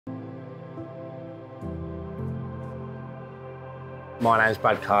My name's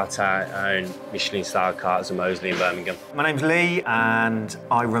Kattou. I own Michelin star carts at Moseley in Birmingham. My name's Lee and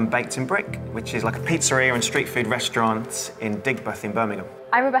I run Baked in Brick, which is like a pizzeria and street food restaurant in Digbeth in Birmingham.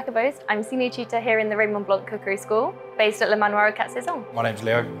 I'm Rebecca Boast. I'm senior tutor here in the Raymond Blanc Cookery School, based at Le Manoir Kattou. My name's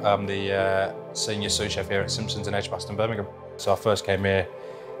Leo. I'm the senior Sous chef here at Simpsons in Edgbaston, Birmingham. So I first came here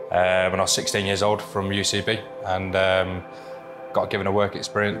when I was 16 years old from UCB and got given a work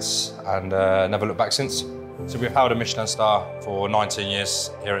experience and never looked back since. So we've held a Michelin star for 19 years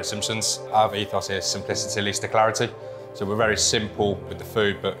here at Simpsons. Our ethos is simplicity leads to clarity. So we're very simple with the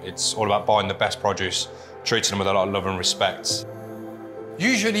food, but it's all about buying the best produce, treating them with a lot of love and respect.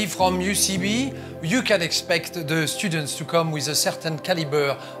 Usually from UCB, you can expect the students to come with a certain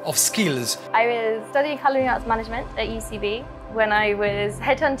caliber of skills. I was studying culinary arts management at UCB when I was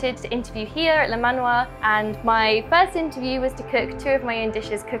headhunted to interview here at Le Manoir, and my first interview was to cook 2 of my own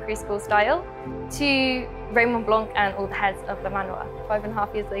dishes cookery school style to Raymond Blanc and all the heads of Le Manoir.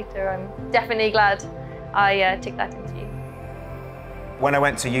 5.5 years later, I'm definitely glad I took that interview. When I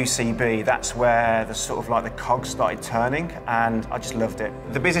went to UCB, that's where the cogs started turning, and I just loved it.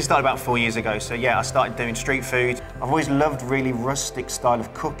 The business started about 4 years ago, so yeah, I started doing street food. I've always loved really rustic style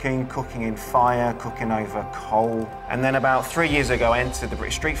of cooking, cooking in fire, cooking over coal. And then about 3 years ago, I entered the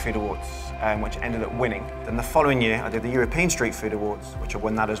British Street Food Awards, which ended up winning. Then the following year, I did the European Street Food Awards, which I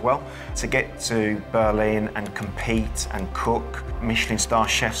won that as well. To get to Berlin and compete and cook, Michelin star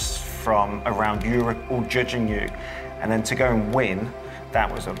chefs from around Europe all judging you, and then to go and win, that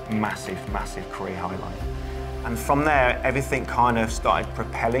was a massive, massive career highlight. And from there, everything kind of started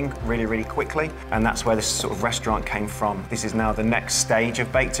propelling really, really quickly. And that's where this sort of restaurant came from. This is now the next stage of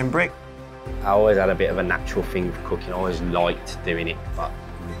Baked in Brick. I always had a bit of a natural thing for cooking. I always liked doing it, but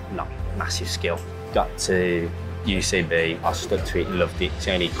not massive skill. Got to UCB, I stuck to it, loved it. It's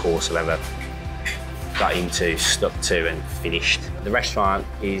the only course I've ever got into, stuck to and finished. The restaurant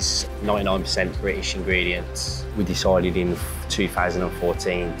is 99% British ingredients. We decided in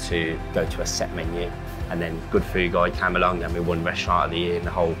 2014 to go to a set menu, and then Good Food Guide came along and we won Restaurant of the Year in the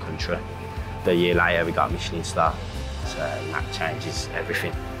whole country. The year later we got a Michelin star, so that changes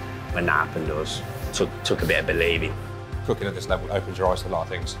everything. When that happened to us, took a bit of believing. Cooking at this level opens your eyes to a lot of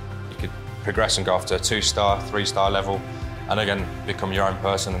things. You could progress and go after a 2-star, 3-star level, and again, become your own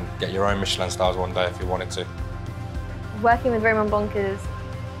person and get your own Michelin stars one day if you wanted to. Working with Raymond Blanc has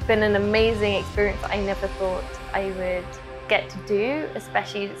been an amazing experience that I never thought I would get to do,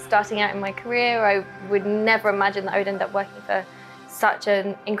 especially starting out in my career. I would never imagine that I would end up working for such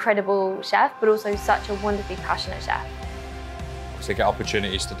an incredible chef, but also such a wonderfully passionate chef. To get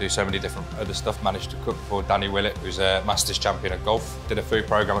opportunities to do so many different other stuff. Managed to cook for Danny Willett, who's a Masters champion at golf. Did a food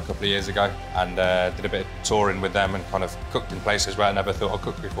programme a couple of years ago and did a bit of touring with them and kind of cooked in places where I never thought I'd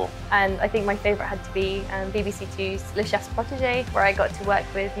cook before. And I think my favourite had to be BBC 2's Le Chef's Protégé, where I got to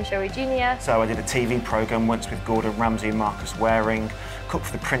work with Michel Jr. So I did a TV programme once with Gordon Ramsay and Marcus Waring, cooked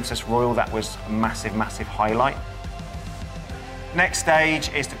for the Princess Royal. That was a massive, massive highlight. Next stage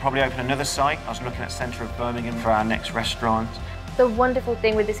is to probably open another site. I was looking at centre of Birmingham for our next restaurant. The wonderful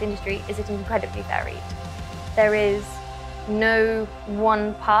thing with this industry is it's incredibly varied. There is no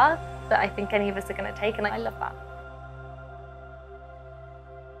one path that I think any of us are going to take, and I love that.